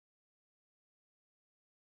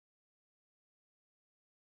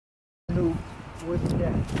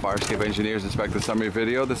Fire escape engineers inspect the summary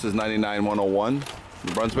video. This is 99101,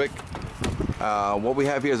 New Brunswick. What we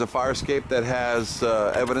have here is a fire escape that has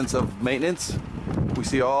evidence of maintenance. We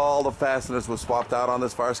see all the fasteners were swapped out on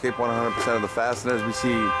this fire escape, 100% of the fasteners. We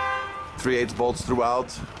see 3/8 bolts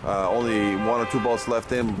throughout, only 1 or 2 bolts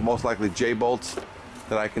left in, most likely J bolts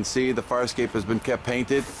that I can see. The fire escape has been kept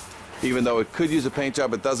painted. Even though it could use a paint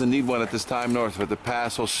job, it doesn't need one at this time, nor for it to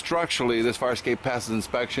pass. So structurally, this fire escape passes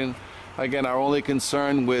inspection. Again, our only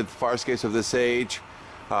concern with fire escapes of this age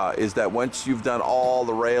is that once you've done all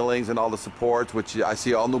the railings and all the supports, which I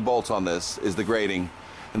see all new bolts on this, is the grating.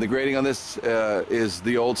 And the grating on this is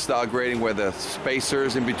the old style grating where the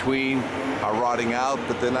spacers in between are rotting out,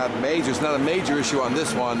 but they're not major. It's not a major issue on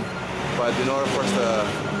this one, but in order for us to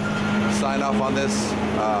sign off on this,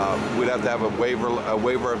 we'd have to have a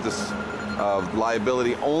waiver of this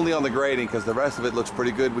liability only on the grating, because the rest of it looks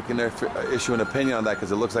pretty good. We can issue an opinion on that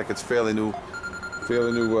because it looks like it's fairly new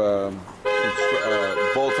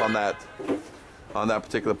bolts on that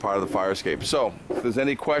particular part of the fire escape. So if there's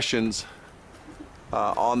any questions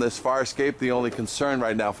on this fire escape, the only concern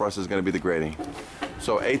right now for us is going to be the grating.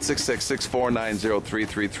 So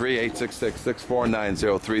 866-649-0333,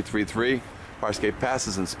 866-649-0333. Fire escape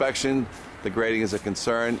passes inspection. The grating is a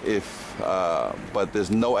concern, but there's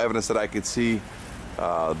no evidence that I could see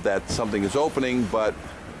that something is opening, but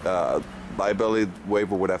liability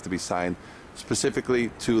waiver would have to be signed specifically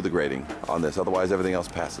to the grating on this. Otherwise, everything else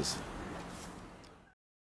passes.